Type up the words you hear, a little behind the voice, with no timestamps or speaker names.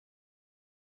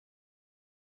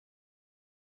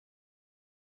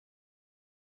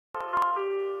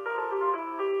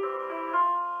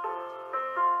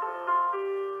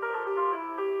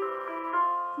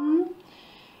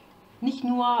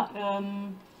nur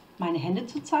meine Hände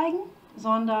zu zeigen,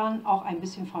 sondern auch ein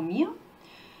bisschen von mir.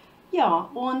 Ja,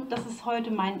 und das ist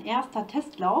heute mein erster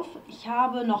Testlauf. Ich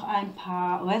habe noch ein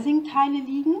paar Resin Teile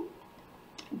liegen,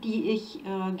 die ich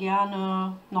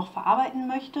gerne noch verarbeiten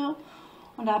möchte.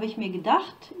 Und da habe ich mir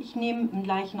gedacht, ich nehme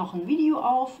gleich noch ein Video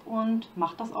auf und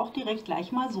mache das auch direkt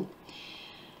gleich mal so.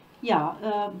 Ja,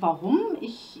 warum?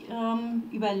 Ich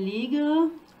überlege,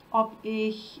 ob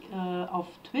ich auf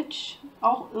Twitch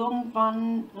auch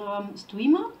irgendwann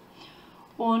streame.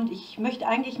 Und ich möchte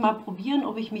eigentlich mal probieren,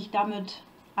 ob ich mich damit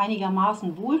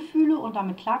einigermaßen wohlfühle und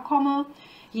damit klarkomme,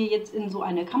 hier jetzt in so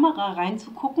eine Kamera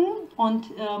reinzugucken und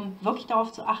wirklich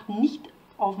darauf zu achten, nicht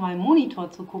auf meinen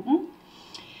Monitor zu gucken.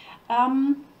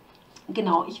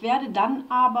 Genau, ich werde dann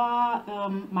aber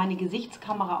meine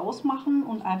Gesichtskamera ausmachen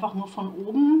und einfach nur von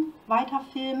oben weiter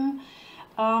filmen.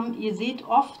 Ihr seht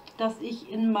oft, dass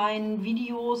ich in meinen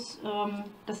Videos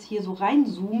das hier so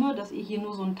reinzoome, dass ihr hier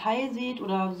nur so ein Teil seht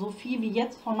oder so viel wie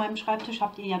jetzt von meinem Schreibtisch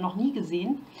habt ihr ja noch nie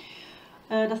gesehen.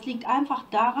 Das liegt einfach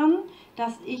daran,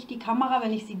 dass ich die Kamera,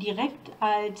 wenn ich sie direkt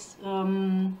als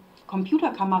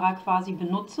Computerkamera quasi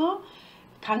benutze,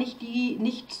 kann ich die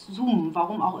nicht zoomen,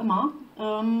 warum auch immer.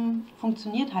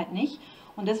 Funktioniert halt nicht.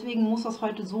 Und deswegen muss das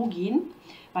heute so gehen,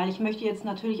 weil ich möchte jetzt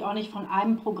natürlich auch nicht von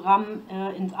einem Programm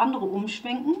ins andere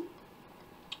umschwenken.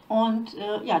 Und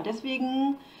ja,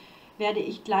 deswegen werde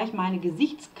ich gleich meine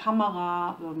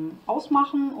Gesichtskamera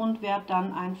ausmachen und werde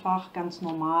dann einfach ganz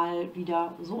normal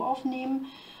wieder so aufnehmen.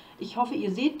 Ich hoffe,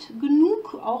 ihr seht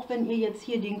genug, auch wenn ihr jetzt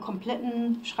hier den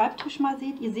kompletten Schreibtisch mal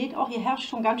seht. Ihr seht auch, hier herrscht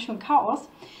schon ganz schön Chaos.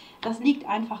 Das liegt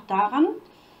einfach daran,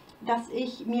 dass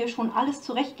ich mir schon alles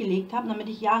zurechtgelegt habe, damit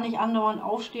ich ja nicht andauernd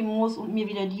aufstehen muss und mir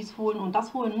wieder dies holen und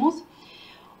das holen muss.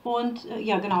 Und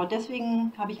ja, genau,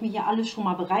 deswegen habe ich mir hier alles schon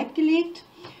mal bereitgelegt.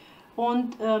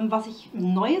 Und was ich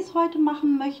Neues heute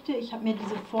machen möchte, ich habe mir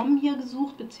diese Formen hier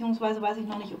gesucht, beziehungsweise weiß ich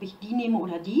noch nicht, ob ich die nehme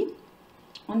oder die.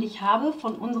 Und ich habe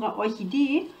von unserer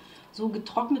Orchidee so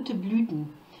getrocknete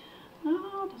Blüten.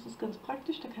 Ah, das ist ganz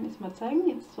praktisch, da kann ich es mal zeigen.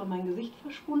 Jetzt ist zwar mein Gesicht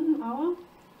verschwunden, aber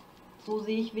so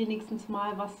sehe ich wenigstens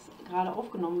mal, was gerade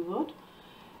aufgenommen wird.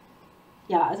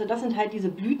 Ja, also das sind halt diese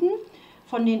Blüten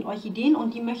von den Orchideen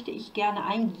und die möchte ich gerne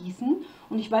eingießen.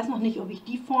 Und ich weiß noch nicht, ob ich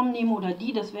die Form nehme oder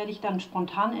die, das werde ich dann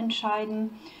spontan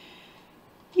entscheiden.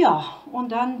 Ja,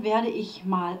 und dann werde ich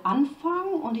mal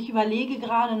anfangen und ich überlege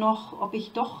gerade noch, ob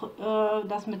ich doch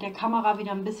das mit der Kamera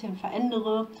wieder ein bisschen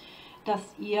verändere, dass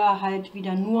ihr halt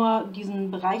wieder nur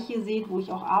diesen Bereich hier seht, wo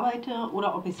ich auch arbeite,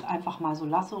 oder ob ich es einfach mal so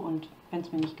lasse und wenn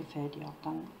es mir nicht gefällt, ja,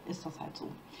 dann ist das halt so.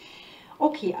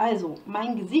 Okay, also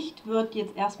mein Gesicht wird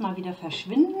jetzt erstmal wieder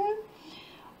verschwinden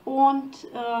und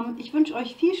ich wünsche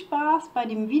euch viel Spaß bei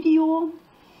dem Video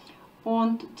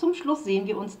und zum Schluss sehen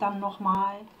wir uns dann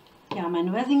nochmal. Ja, mein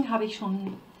Resin habe ich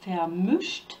schon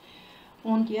vermischt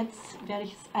und jetzt werde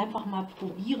ich es einfach mal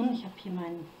probieren. Ich habe hier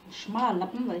meinen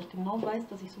Schmallappen, weil ich genau weiß,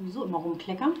 dass ich sowieso immer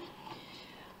rumklecker.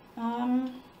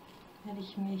 Werde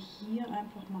ich mir hier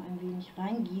einfach mal ein wenig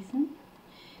reingießen.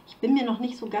 Ich bin mir noch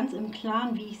nicht so ganz im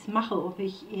Klaren, wie ich es mache, ob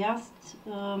ich erst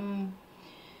ein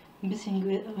bisschen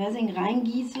Resin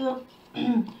reingieße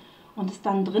und es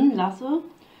dann drin lasse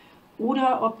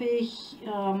oder ob ich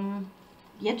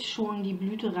jetzt schon die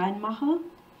Blüte reinmache.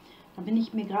 Da bin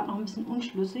ich mir gerade noch ein bisschen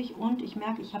unschlüssig und ich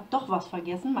merke, ich habe doch was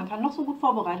vergessen. Man kann noch so gut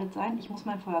vorbereitet sein. Ich muss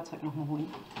mein Feuerzeug noch mal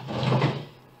holen.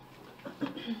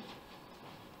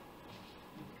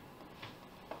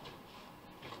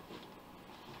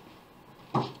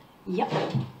 Ja,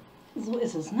 so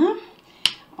ist es, ne?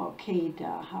 Okay,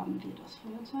 da haben wir das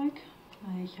Feuerzeug.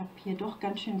 Ich habe hier doch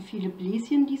ganz schön viele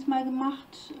Bläschen diesmal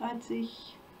gemacht, als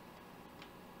ich...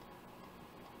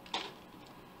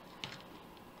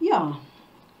 Ja,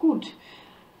 gut.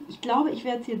 Ich glaube, ich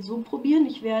werde es jetzt so probieren.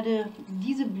 Ich werde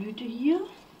diese Blüte hier,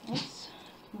 jetzt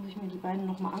muss ich mir die beiden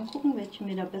noch mal angucken, welche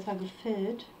mir da besser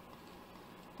gefällt.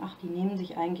 Ach, die nehmen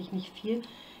sich eigentlich nicht viel.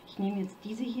 Ich nehme jetzt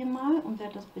diese hier mal und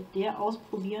werde das mit der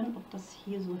ausprobieren, ob das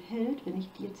hier so hält, wenn ich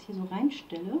die jetzt hier so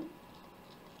reinstelle.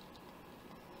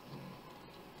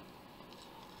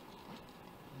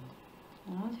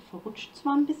 Ja, sie verrutscht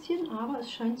zwar ein bisschen, aber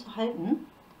es scheint zu halten.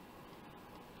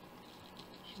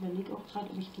 Ich überlege auch gerade,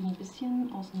 ob ich die ein bisschen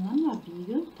auseinander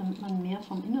biege, damit man mehr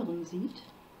vom Inneren sieht.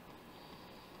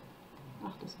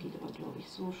 Ach, das geht aber, glaube ich,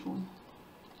 so schon.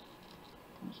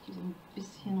 Wenn ich die so ein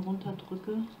bisschen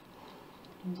runterdrücke,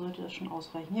 dann sollte das schon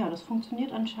ausreichen. Ja, das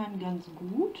funktioniert anscheinend ganz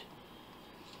gut.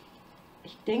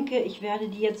 Ich denke, ich werde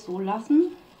die jetzt so lassen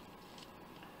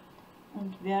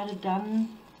und werde dann,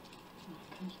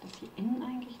 kann ich das hier innen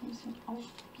eigentlich ein bisschen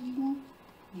aufbiegen?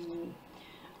 Nee,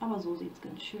 aber so sieht es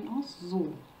ganz schön aus. So,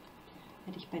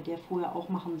 hätte ich bei der vorher auch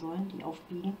machen sollen, die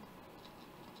aufbiegen.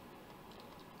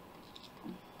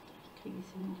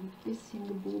 ist ja noch ein bisschen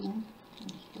gebogen.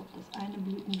 Und ich glaube, das eine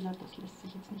Blütenblatt, das lässt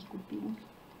sich jetzt nicht gut biegen.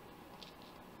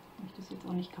 Ich möchte es jetzt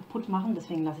auch nicht kaputt machen,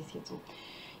 deswegen lasse ich es jetzt so.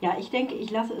 Ja, ich denke,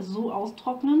 ich lasse es so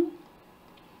austrocknen.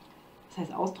 Das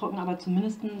heißt austrocknen, aber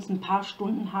zumindest ein paar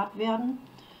Stunden hart werden.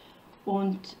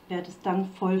 Und werde es dann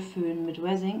vollfüllen mit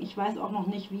Resin. Ich weiß auch noch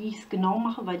nicht, wie ich es genau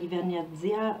mache, weil die werden ja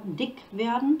sehr dick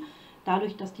werden.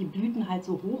 Dadurch, dass die Blüten halt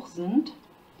so hoch sind,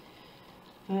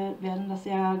 werden das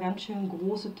ja ganz schön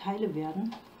große Teile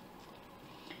werden.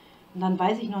 Und dann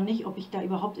weiß ich noch nicht, ob ich da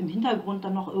überhaupt im Hintergrund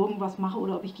dann noch irgendwas mache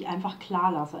oder ob ich die einfach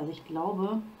klar lasse. Also ich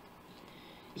glaube,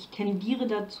 ich tendiere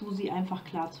dazu, sie einfach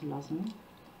klar zu lassen.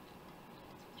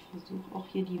 Ich versuche auch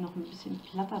hier die noch ein bisschen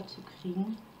platter zu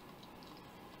kriegen.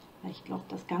 Weil ich glaube,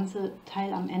 das ganze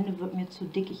Teil am Ende wird mir zu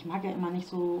dick. Ich mag ja immer nicht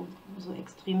so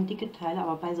extrem dicke Teile,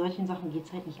 aber bei solchen Sachen geht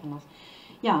es halt nicht anders.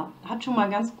 Ja, hat schon mal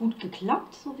ganz gut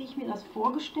geklappt, so wie ich mir das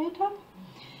vorgestellt habe.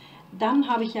 Dann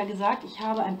habe ich ja gesagt, ich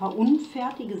habe ein paar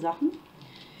unfertige Sachen.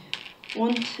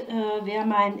 Und wer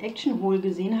meinen Action-Haul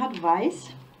gesehen hat,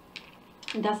 weiß,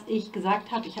 dass ich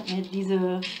gesagt habe, ich habe mir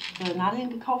diese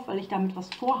Nadeln gekauft, weil ich damit was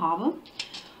vorhabe.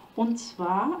 Und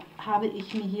zwar habe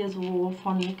ich mir hier so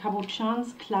von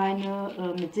Cabochans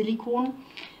kleine mit Silikon,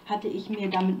 hatte ich mir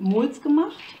damit Molds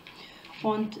gemacht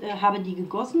und habe die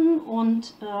gegossen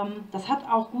und das hat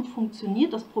auch gut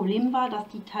funktioniert. Das Problem war, dass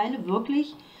die Teile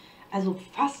wirklich, also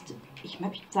fast, ich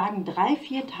möchte sagen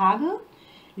 3-4 Tage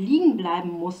liegen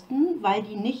bleiben mussten, weil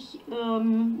die nicht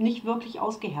wirklich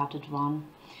ausgehärtet waren.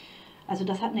 Also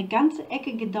das hat eine ganze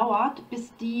Ecke gedauert,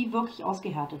 bis die wirklich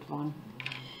ausgehärtet waren.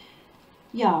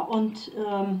 Ja, und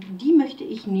die möchte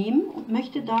ich nehmen und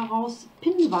möchte daraus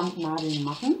Pinnwandnadeln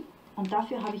machen. Und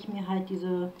dafür habe ich mir halt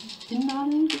diese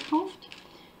Pinnnadeln gekauft.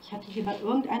 Ich hatte hier bei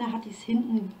irgendeiner, hatte ich es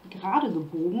hinten gerade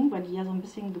gebogen, weil die ja so ein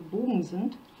bisschen gebogen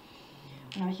sind.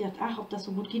 Und da habe ich gedacht, ach, ob das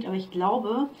so gut geht. Aber ich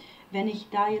glaube, wenn ich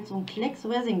da jetzt so ein Klecks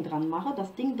Resin dran mache,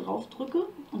 das Ding drauf drücke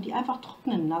und die einfach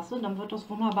trocknen lasse, dann wird das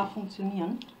wunderbar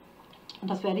funktionieren. Und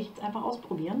das werde ich jetzt einfach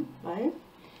ausprobieren, weil...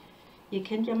 Ihr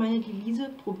kennt ja meine Devise,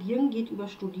 probieren geht über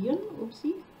studieren.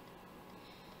 Upsi.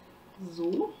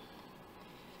 So.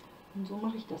 Und so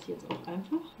mache ich das jetzt auch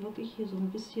einfach. Wirklich hier so ein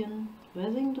bisschen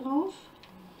Resin drauf.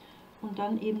 Und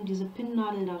dann eben diese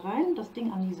Pinnnadel da rein, das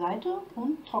Ding an die Seite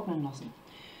und trocknen lassen.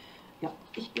 Ja,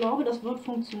 ich glaube, das wird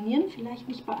funktionieren. Vielleicht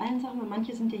nicht bei allen Sachen, weil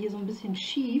manche sind ja hier so ein bisschen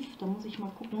schief. Da muss ich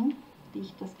mal gucken, wie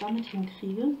ich das damit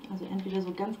hinkriege. Also entweder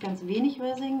so ganz, ganz wenig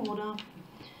Resin oder...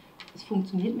 Es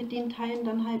funktioniert mit den Teilen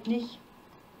dann halt nicht.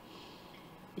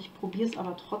 Ich probiere es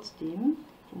aber trotzdem.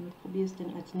 Womit probiere ich es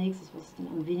denn als nächstes? Was ist denn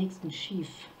am wenigsten schief?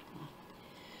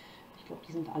 Ich glaube,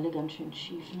 die sind alle ganz schön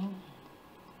schief. Ne?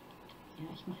 Ja,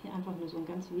 ich mache hier einfach nur so ein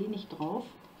ganz wenig drauf.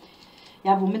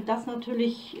 Ja, womit das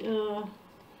natürlich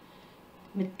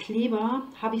mit Kleber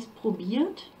habe ich es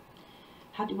probiert.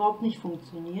 Hat überhaupt nicht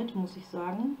funktioniert, muss ich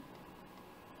sagen.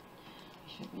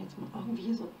 Ich werde mir jetzt mal irgendwie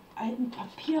hier so alten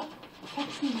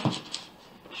Papierfetzen,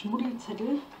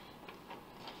 Schmuddelzettel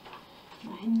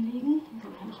mal hinlegen.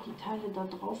 Dann kann ich die Teile da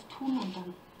drauf tun und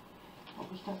dann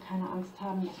brauche ich da keine Angst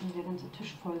haben, dass mir der ganze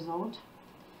Tisch voll saut.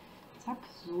 Zack,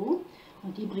 so.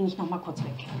 Und die bringe ich noch mal kurz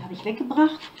weg. Die habe ich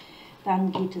weggebracht.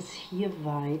 Dann geht es hier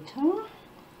weiter.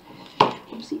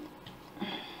 Upsi.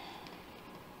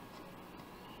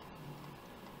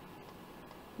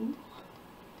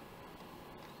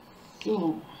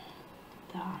 So,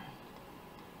 da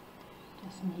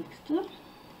das nächste.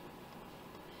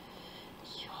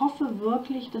 Ich hoffe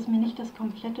wirklich, dass mir nicht das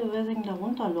komplette Resin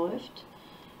darunter läuft.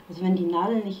 Also wenn die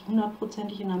Nadel nicht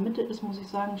hundertprozentig in der Mitte ist, muss ich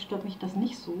sagen, stört mich das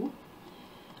nicht so.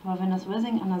 Aber wenn das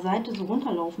Resin an der Seite so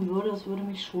runterlaufen würde, das würde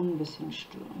mich schon ein bisschen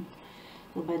stören.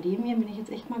 So, bei dem hier bin ich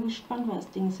jetzt echt mal gespannt, weil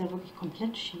das Ding ist ja wirklich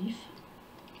komplett schief.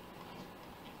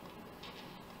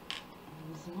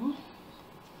 So.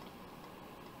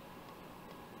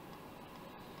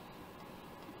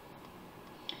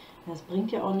 Es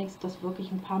bringt ja auch nichts, das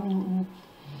wirklich ein paar Minuten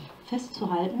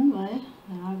festzuhalten, weil,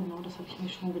 ja genau, das habe ich mir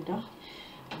schon gedacht,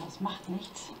 aber das macht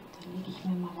nichts. Dann lege ich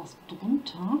mir mal was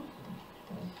drunter.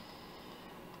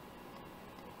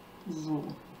 So,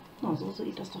 na, so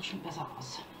sieht das doch schon besser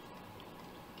aus.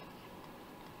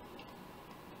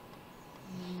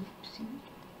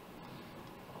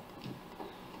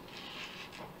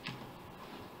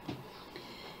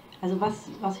 Also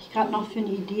was ich gerade noch für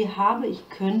eine Idee habe, ich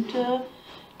könnte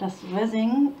das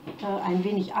Resin ein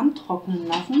wenig antrocknen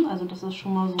lassen, also dass es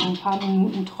schon mal so ein paar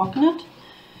Minuten trocknet.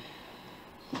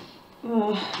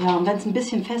 Ja, und wenn es ein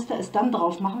bisschen fester ist, dann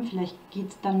drauf machen, vielleicht geht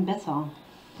es dann besser.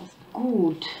 Das ist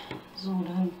gut. So,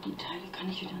 dann die Teile kann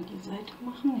ich wieder an die Seite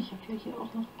machen. Ich habe ja hier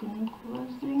auch noch genug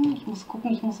Resin. Ich muss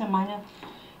gucken, ich muss ja meine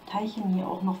Teilchen hier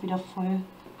auch noch wieder voll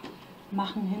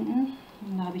machen hinten.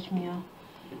 Und da habe ich mir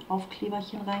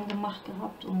Aufkleberchen reingemacht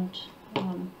gehabt und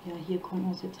ja, hier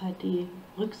muss jetzt halt die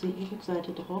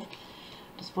Rückseite drauf.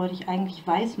 Das wollte ich eigentlich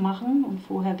weiß machen und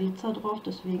vorher Glitzer drauf,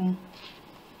 deswegen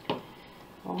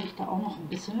brauche ich da auch noch ein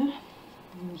bisschen.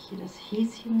 Dann nehme ich hier das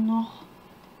Häschen noch.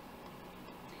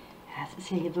 Ja, es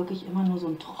ist ja hier wirklich immer nur so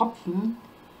ein Tropfen.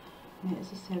 Mehr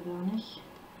ist es ja gar nicht,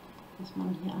 was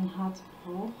man hier an Harz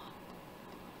braucht.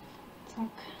 Zack,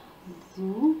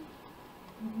 so.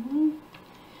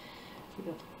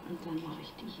 Ja, und dann mache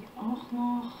ich die hier auch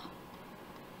noch.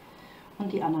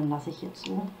 Und die anderen lasse ich jetzt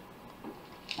so.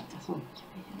 Achso, ich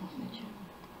habe hier noch welche.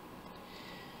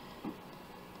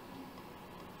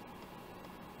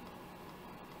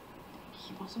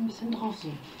 Hier auch so ein bisschen drauf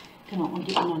so. Genau, und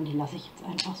die anderen, die lasse ich jetzt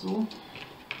einfach so.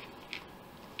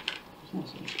 Ich noch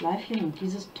so ein Schleifchen und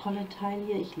dieses tolle Teil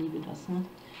hier, ich liebe das, ne?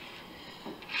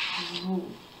 So,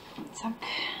 zack.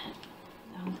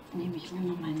 Dann nehme ich mir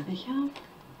mal meinen Becher.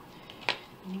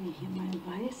 Nehme hier mein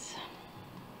Weiß.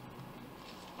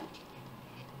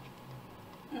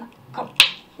 Na, komm.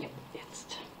 Ja,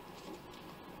 jetzt.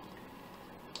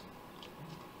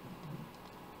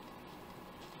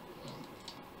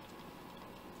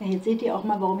 Ja, jetzt seht ihr auch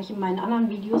mal, warum ich in meinen anderen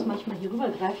Videos manchmal hier rüber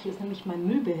greife. Hier ist nämlich mein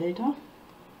Müllbehälter.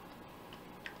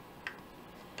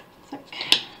 Zack.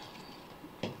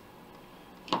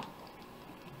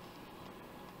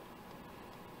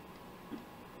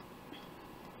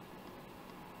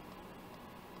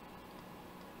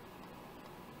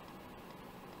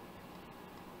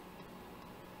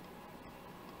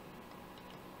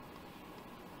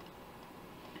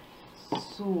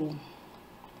 So.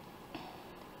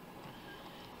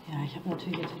 Ja, ich habe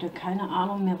natürlich jetzt wieder keine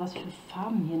Ahnung mehr, was für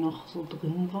Farben hier noch so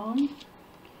drin waren.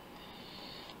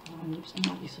 Aber am liebsten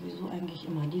mag ich sowieso eigentlich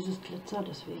immer dieses Glitzer,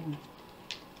 deswegen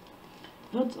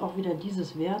wird es auch wieder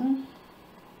dieses werden.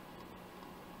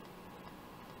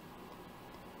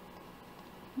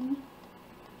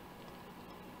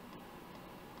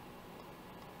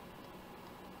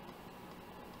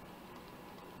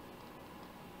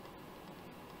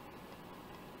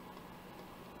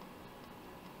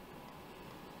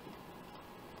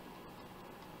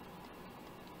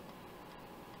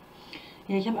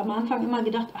 Ja, ich habe am Anfang immer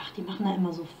gedacht, ach, die machen da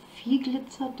immer so viel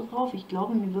Glitzer drauf. Ich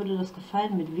glaube, mir würde das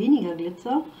gefallen mit weniger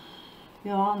Glitzer.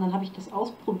 Ja, und dann habe ich das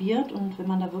ausprobiert und wenn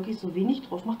man da wirklich so wenig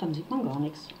drauf macht, dann sieht man gar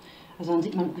nichts. Also dann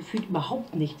sieht man gefühlt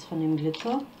überhaupt nichts von dem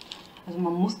Glitzer. Also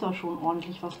man muss da schon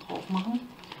ordentlich was drauf machen.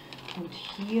 Und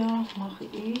hier mache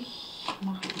ich.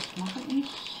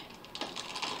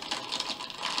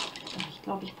 Ich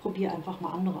glaube, ich probiere einfach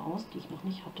mal andere aus, die ich noch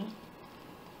nicht hatte.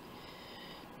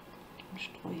 Und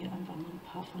streue hier einfach mal ein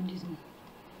paar von diesen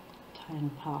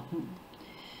Teilen.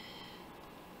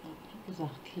 Wie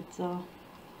gesagt, Glitzer.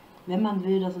 Wenn man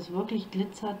will, dass es wirklich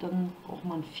glitzert, dann braucht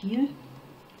man viel.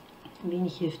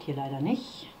 Wenig hilft hier leider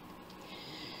nicht.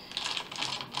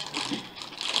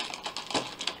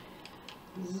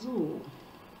 So.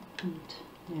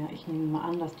 Und ja, ich nehme mal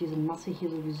an, dass diese Masse hier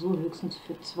sowieso höchstens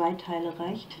für 2 Teile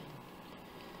reicht.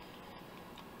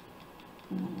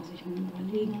 Und dann muss ich mir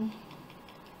überlegen.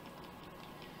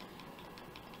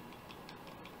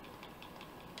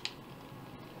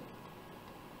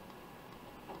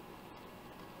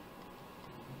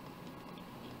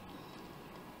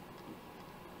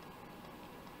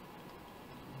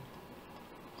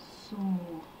 So,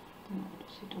 ja,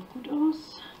 das sieht doch gut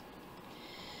aus.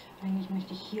 Eigentlich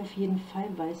möchte ich hier auf jeden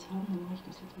Fall weiß haben. Dann mache ich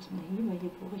das jetzt erstmal hier, weil hier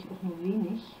brauche ich auch nur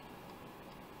wenig.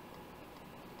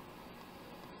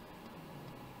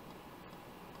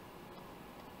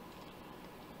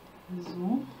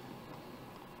 So.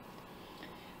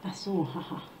 Ach so,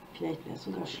 haha. Vielleicht wäre es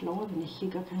sogar schlauer, wenn ich hier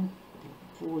gar kein...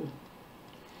 Wohl.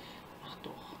 Ach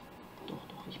doch.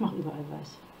 Doch. Ich mache überall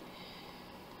weiß.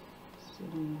 So.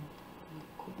 Mal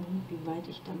gucken, wie weit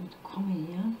ich damit komme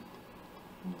hier.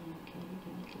 Okay,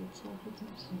 der Glitzer jetzt ein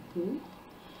bisschen hoch.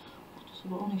 Das ist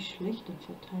aber auch nicht schlecht, dann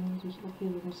verteilen die sich auch hier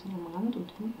so ein bisschen am Rand und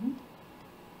hinten.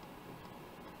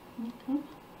 Okay.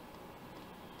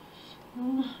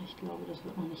 Ich glaube, das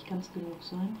wird noch nicht ganz genug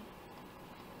sein.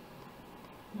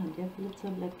 Na, der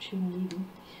Glitzer bleibt schön liegen.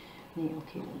 Ne,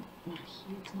 okay, dann mache ich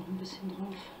hier jetzt noch ein bisschen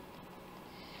drauf.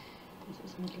 Das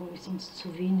ist mir, glaube ich, sonst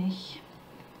zu wenig.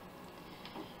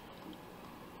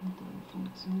 Und dann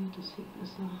funktioniert das hier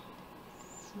besser.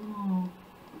 So.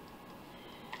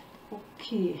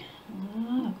 Okay.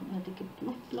 Da kommt eine dicke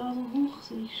Luftblase hoch,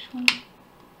 sehe ich schon.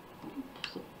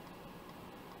 So.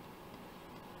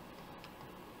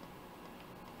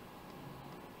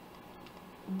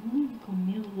 Da kommen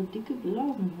mehrere dicke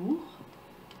Blasen hoch.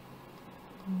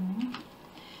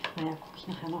 Naja, gucke ich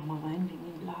nachher noch mal rein wegen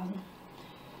den Blasen.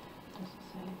 das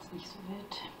ist ja jetzt nicht so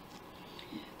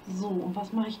wild. So, und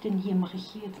was mache ich denn hier? Mache ich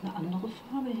hier jetzt eine andere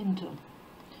Farbe hinter?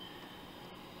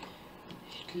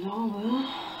 Ich glaube,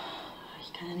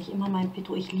 ich kann ja nicht immer mein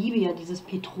Petrol, ich liebe ja dieses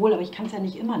Petrol, aber ich kann es ja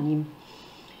nicht immer nehmen.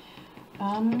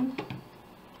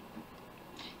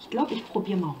 Ich glaube, ich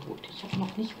probiere mal rot. Ich habe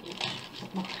noch nicht rot. Ich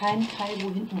habe noch keinen Teil, wo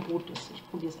hinten rot ist. Ich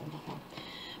probiere es einfach mal.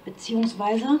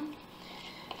 Beziehungsweise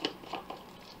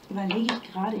überlege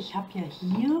ich gerade, ich habe ja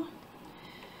hier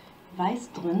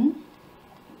weiß drin.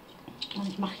 Und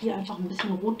ich mache hier einfach ein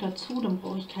bisschen rot dazu, dann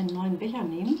brauche ich keinen neuen Becher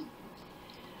nehmen.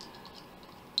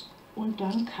 Und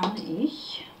dann kann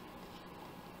ich,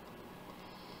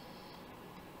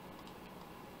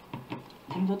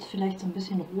 dann wird es vielleicht so ein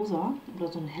bisschen rosa oder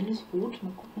so ein helles Rot.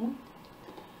 Mal gucken.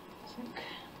 Zack.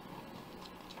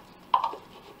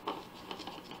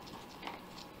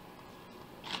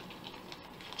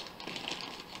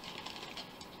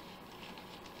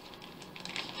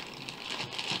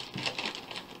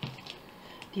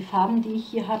 Die Farben, die ich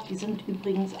hier habe, die sind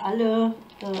übrigens alle,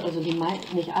 also die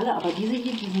nicht alle, aber diese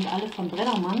hier, die sind alle von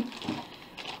Breddermann.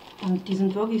 Und die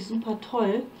sind wirklich super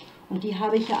toll. Und die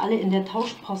habe ich ja alle in der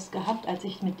Tauschpost gehabt, als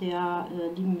ich mit der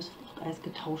lieben Miss Fruchteis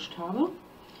getauscht habe.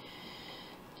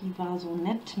 Die war so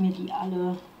nett, mir die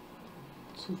alle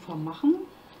zu vermachen.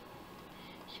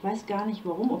 Ich weiß gar nicht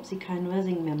warum, ob sie kein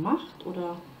Resin mehr macht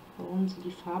oder warum sie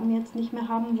die Farben jetzt nicht mehr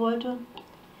haben wollte.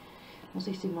 Muss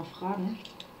ich sie mal fragen.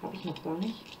 Habe ich noch gar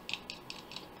nicht.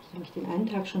 Ich habe den einen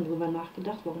Tag schon drüber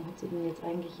nachgedacht, warum hat sie denn jetzt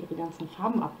eigentlich ihre ganzen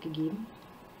Farben abgegeben.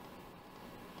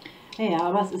 Ja,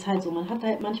 aber es ist halt so, man hat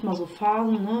halt manchmal so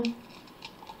Phasen, ne?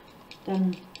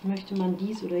 Dann möchte man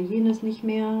dies oder jenes nicht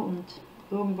mehr und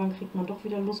irgendwann kriegt man doch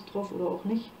wieder Lust drauf oder auch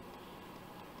nicht.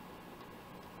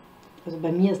 Also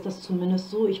bei mir ist das zumindest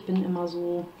so, ich bin immer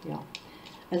so, ja.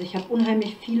 Also ich habe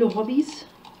unheimlich viele Hobbys,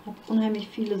 habe unheimlich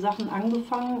viele Sachen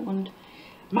angefangen und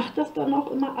mache das dann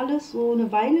auch immer alles so eine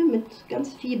Weile mit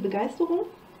ganz viel Begeisterung.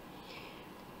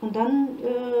 Und dann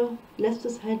lässt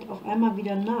es halt auf einmal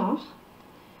wieder nach.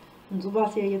 Und so war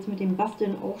es ja jetzt mit dem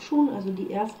Basteln auch schon. Also die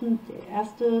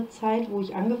erste Zeit, wo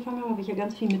ich angefangen habe, habe ich ja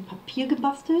ganz viel mit Papier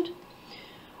gebastelt.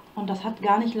 Und das hat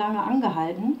gar nicht lange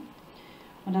angehalten.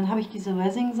 Und dann habe ich diese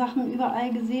Resin-Sachen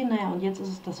überall gesehen. Naja, und jetzt ist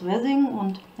es das Resin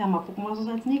und ja, mal gucken, was es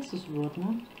als nächstes wird.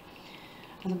 Ne?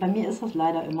 Also bei mir ist das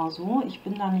leider immer so. Ich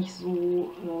bin da nicht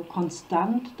so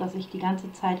konstant, dass ich die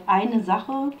ganze Zeit eine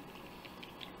Sache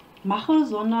mache,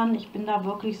 sondern ich bin da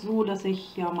wirklich so, dass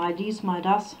ich ja mal dies, mal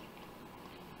das,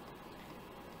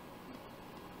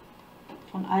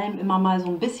 von allem immer mal so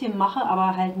ein bisschen mache,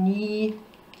 aber halt nie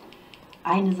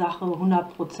eine Sache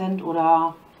 100%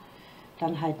 oder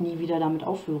dann halt nie wieder damit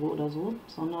aufhöre oder so,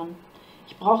 sondern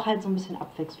ich brauche halt so ein bisschen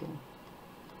Abwechslung.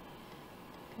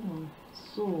 Genau.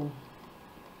 So.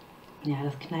 Ja,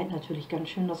 das knallt natürlich ganz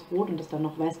schön, das Rot, und dass da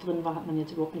noch weiß drin war, hat man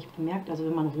jetzt überhaupt nicht bemerkt. Also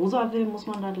wenn man rosa will, muss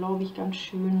man da, glaube ich, ganz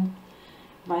schön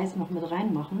weiß noch mit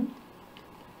reinmachen.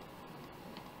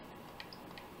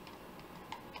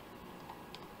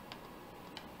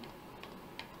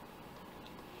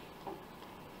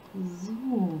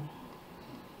 So.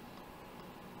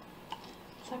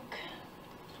 Zack.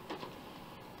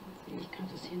 Jetzt sehe ich gerade,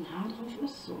 dass hier ein Haar drauf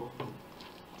ist. So.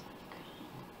 Zack.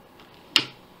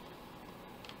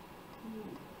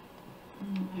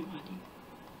 Einmal die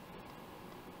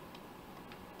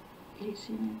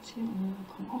Gläschen jetzt hier. Und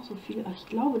da kommen auch so viele. Ach, ich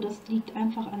glaube, das liegt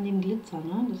einfach an dem Glitzer,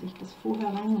 ne? Dass ich das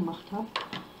vorher reingemacht habe.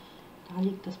 Da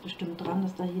liegt das bestimmt dran,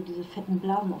 dass da hier diese fetten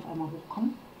Blasen auf einmal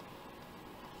hochkommen.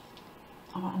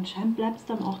 Aber anscheinend bleibt es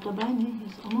dann auch dabei. Ne, hier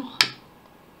ist auch noch.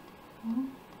 Ja.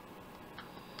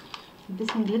 Ein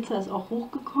bisschen Glitzer ist auch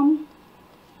hochgekommen.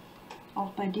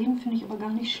 Auch bei denen finde ich aber gar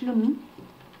nicht schlimm.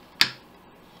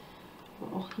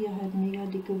 Aber auch hier halt mega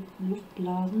dicke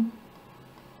Luftblasen.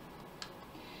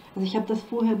 Also ich habe das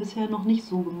vorher bisher noch nicht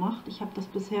so gemacht. Ich habe das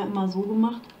bisher immer so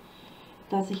gemacht,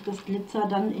 dass ich das Glitzer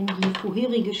dann in die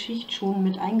vorherige Schicht schon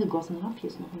mit eingegossen habe. Hier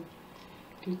ist noch ein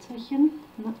Glitzerchen.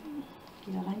 Na,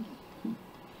 geh da rein.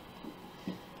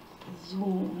 So,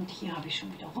 und hier habe ich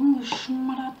schon wieder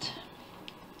rumgeschmattert.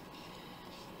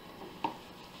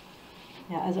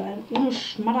 Ja, also ohne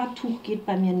Schmattertuch geht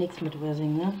bei mir nichts mit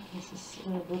Resin. Ne? Das ist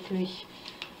wirklich...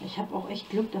 Ich habe auch echt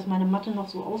Glück, dass meine Matte noch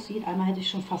so aussieht. Einmal hätte ich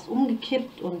schon fast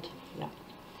umgekippt und ja.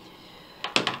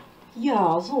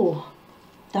 Ja, so,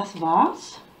 das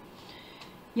war's.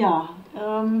 Ja,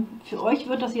 für euch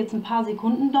wird das jetzt ein paar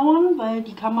Sekunden dauern, weil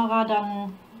die Kamera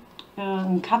dann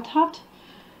einen Cut hat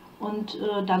und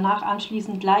danach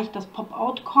anschließend gleich das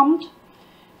Pop-out kommt.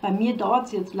 Bei mir dauert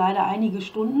es jetzt leider einige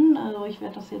Stunden. Also ich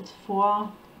werde das jetzt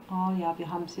ja, wir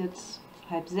haben es jetzt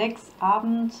 5:30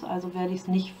 abends, also werde ich es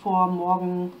nicht vor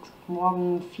morgen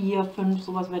 4, 5,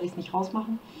 sowas werde ich es nicht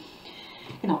rausmachen.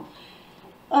 Genau.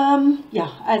 Ja,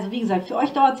 also wie gesagt, für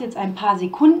euch dauert es jetzt ein paar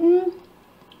Sekunden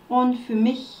und für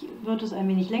mich wird es ein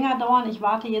wenig länger dauern. Ich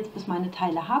warte jetzt, bis meine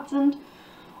Teile hart sind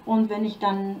und wenn ich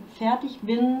dann fertig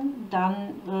bin,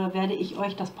 dann werde ich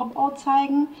euch das Pop-Out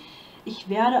zeigen. Ich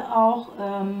werde auch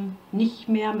nicht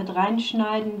mehr mit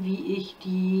reinschneiden, wie ich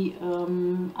die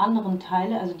anderen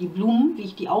Teile, also die Blumen, wie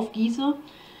ich die aufgieße.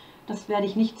 Das werde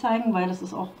ich nicht zeigen, weil das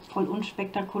ist auch voll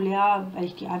unspektakulär, weil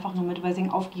ich die einfach nur mit Resin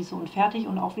aufgieße und fertig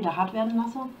und auch wieder hart werden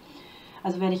lasse.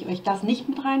 Also werde ich euch das nicht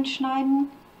mit reinschneiden.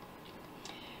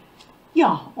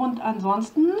 Ja, und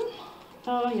ansonsten,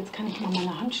 jetzt kann ich mal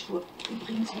meine Handschuhe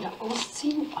übrigens wieder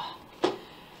ausziehen.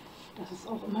 Das ist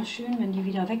auch immer schön, wenn die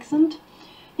wieder weg sind.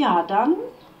 Ja, dann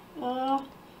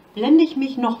blende ich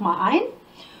mich nochmal ein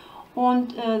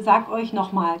und sage euch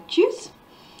nochmal Tschüss,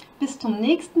 bis zum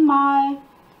nächsten Mal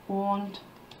und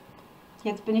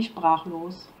jetzt bin ich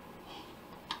sprachlos.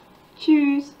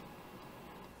 Tschüss.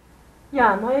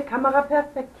 Ja, neue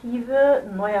Kameraperspektive,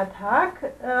 neuer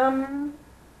Tag.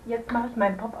 Jetzt mache ich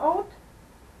mein Pop-Out.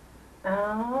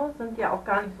 Sind ja auch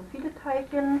gar nicht so viele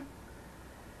Teilchen.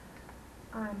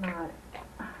 Einmal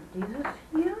dieses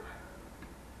hier.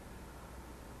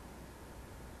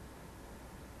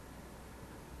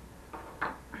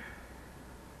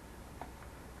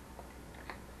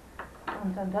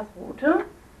 Und dann das rote.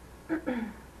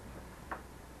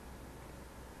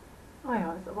 Ah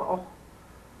ja, ist aber auch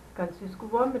ganz süß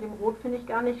geworden. Mit dem Rot finde ich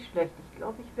gar nicht schlecht. Ich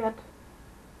glaube, ich werde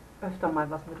öfter mal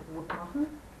was mit Rot machen.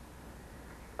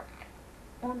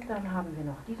 Und dann haben wir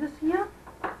noch dieses hier.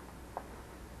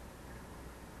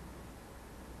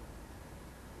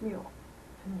 Ja,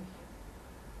 finde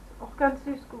ich. Ist auch ganz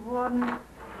süß geworden.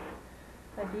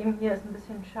 Bei dem hier ist ein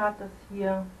bisschen schade, dass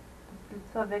hier das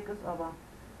Glitzer weg ist, aber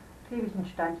klebe ich ein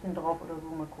Steinchen drauf oder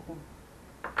so, mal gucken.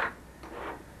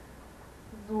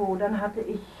 So, dann hatte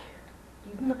ich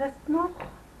diesen Rest noch.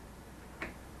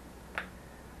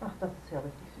 Ach, das ist ja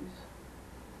richtig süß.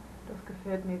 Das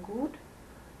gefällt mir gut.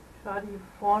 Schade, hier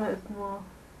vorne ist nur,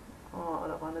 oh,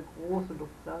 da war eine große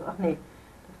Luftblase. Ach nee,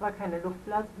 das war keine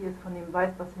Luftblase, hier ist von dem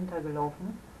Weiß was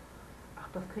hintergelaufen. Ach,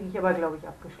 das kriege ich aber, glaube ich,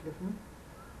 abgeschliffen.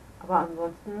 Aber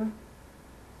ansonsten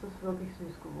ist es wirklich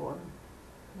süß geworden.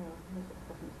 Ja, hier ist auch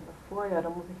was ein bisschen davor, ja, da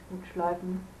muss ich gut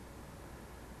schleifen.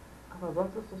 Aber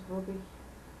sonst ist es wirklich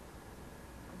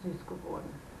süß geworden.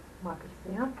 Mag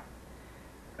ich sehr.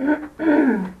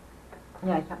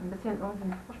 Ja, ich habe ein bisschen irgendwie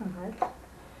einen frischen Hals.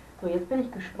 So, jetzt bin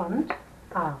ich gespannt.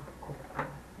 Ah, guck mal.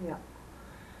 Ja.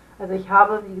 Also ich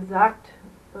habe, wie gesagt,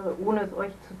 ohne es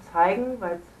euch zu zeigen,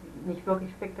 weil es nicht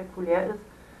wirklich spektakulär ist,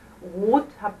 rot,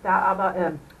 habe da aber,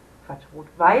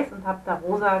 weiß und habe da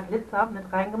rosa Glitzer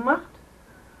mit reingemacht.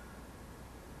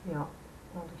 Ja,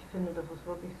 und ich finde, das ist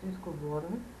wirklich süß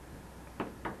geworden.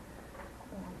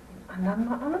 Den anderen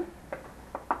mal an.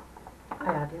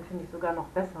 Ah ja, den finde ich sogar noch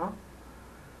besser.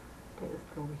 Der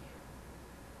ist, glaube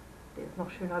ich, der ist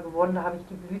noch schöner geworden. Da habe ich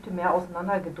die Blüte mehr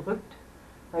auseinander gedrückt.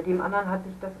 Bei dem anderen hat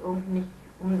sich das irgendwie nicht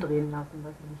umdrehen lassen,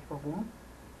 weiß ich nicht warum.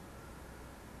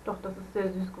 Doch, das ist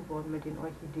sehr süß geworden mit den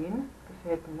Orchideen.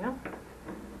 Gefällt mir.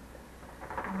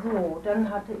 So,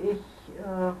 dann hatte ich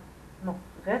noch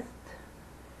Rest.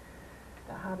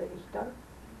 Da habe ich dann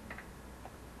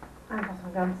einfach so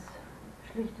ein ganz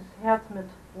schlichtes Herz mit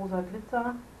rosa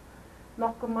Glitzer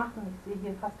noch gemacht. Und ich sehe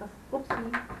hier fast das,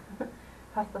 upsie,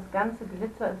 fast das ganze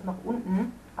Glitzer ist nach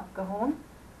unten abgehauen.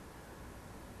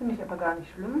 Finde ich aber gar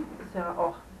nicht schlimm. Ist ja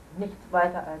auch nichts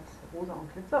weiter als rosa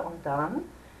und Glitzer. Und dann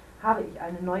habe ich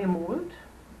eine neue Mold.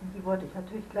 Und die wollte ich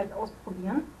natürlich gleich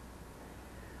ausprobieren.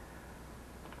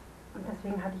 Und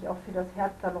deswegen hatte ich auch für das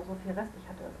Herz da noch so viel Rest. Ich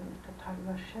hatte das nämlich total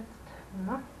überschätzt.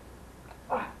 Na?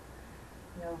 Oh,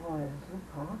 jawohl,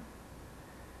 super.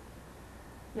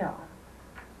 Ja,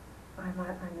 einmal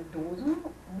eine Dose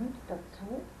und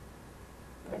dazu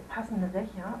der passende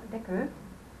Deckel.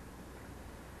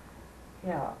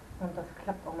 Ja, und das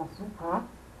klappt auch noch super.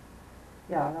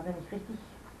 Ja, da bin ich richtig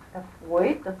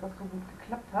erfreut, dass das so gut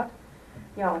geklappt hat.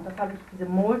 Ja, und das habe ich, diese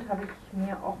Mold habe ich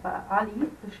mir auch bei Ali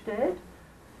bestellt.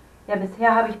 Ja,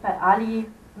 bisher habe ich bei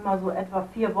Ali immer so etwa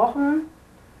 4 Wochen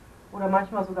oder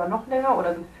manchmal sogar noch länger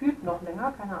oder gefühlt noch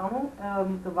länger, keine Ahnung,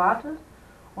 gewartet.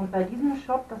 Und bei diesem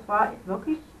Shop, das war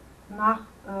wirklich nach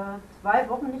 2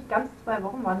 Wochen, nicht ganz 2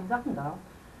 Wochen, waren die Sachen da.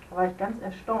 Da war ich ganz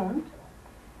erstaunt.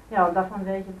 Ja, und davon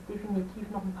werde ich jetzt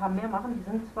definitiv noch ein paar mehr machen. Die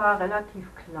sind zwar relativ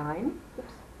klein.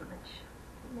 Ups, Mensch,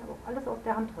 mir auch alles aus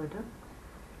der Hand heute.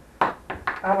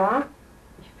 Aber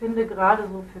ich finde gerade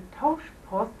so für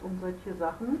Tauschpost und solche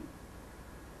Sachen,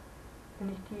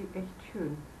 finde ich die echt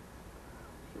schön.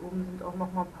 Hier oben sind auch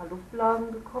noch mal ein paar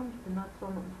Luftblasen gekommen. Ich bin da zwar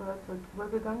mit dem Feuerzeug drüber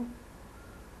gegangen,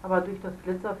 aber durch das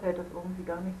Glitzer fällt das irgendwie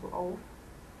gar nicht so auf.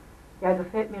 Ja,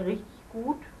 gefällt mir richtig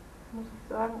gut, muss ich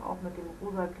sagen, auch mit dem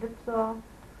rosa Glitzer.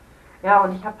 Ja,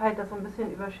 und ich habe halt das so ein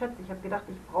bisschen überschätzt. Ich habe gedacht,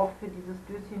 ich brauche für dieses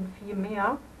Döschen viel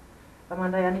mehr, weil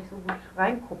man da ja nicht so gut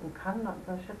reingucken kann. Da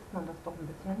überschätzt man das doch ein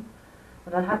bisschen.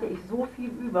 Und dann hatte ich so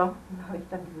viel über, und da habe ich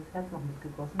dann dieses Herz noch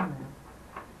mitgegossen. Naja,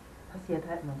 passiert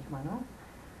halt manchmal, ne?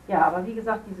 Ja, aber wie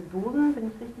gesagt, diese Dosen bin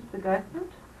ich richtig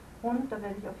begeistert. Und da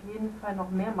werde ich auf jeden Fall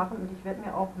noch mehr machen. Und ich werde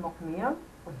mir auch noch mehr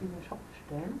aus diesem Shop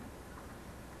bestellen.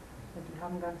 Ja, die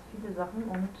haben ganz viele Sachen.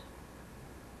 Und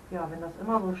ja, wenn das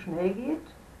immer so schnell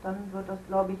geht, dann wird das,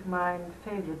 glaube ich, mein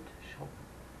Favorite-Shop.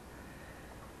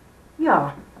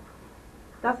 Ja,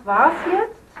 das war's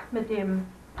jetzt mit dem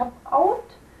Pop-Out.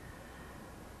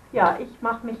 Ja, ich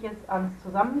mache mich jetzt ans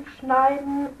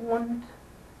Zusammenschneiden und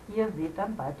ihr seht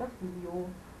dann bald das Video.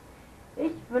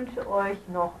 Ich wünsche euch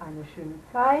noch eine schöne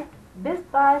Zeit. Bis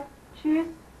bald. Tschüss.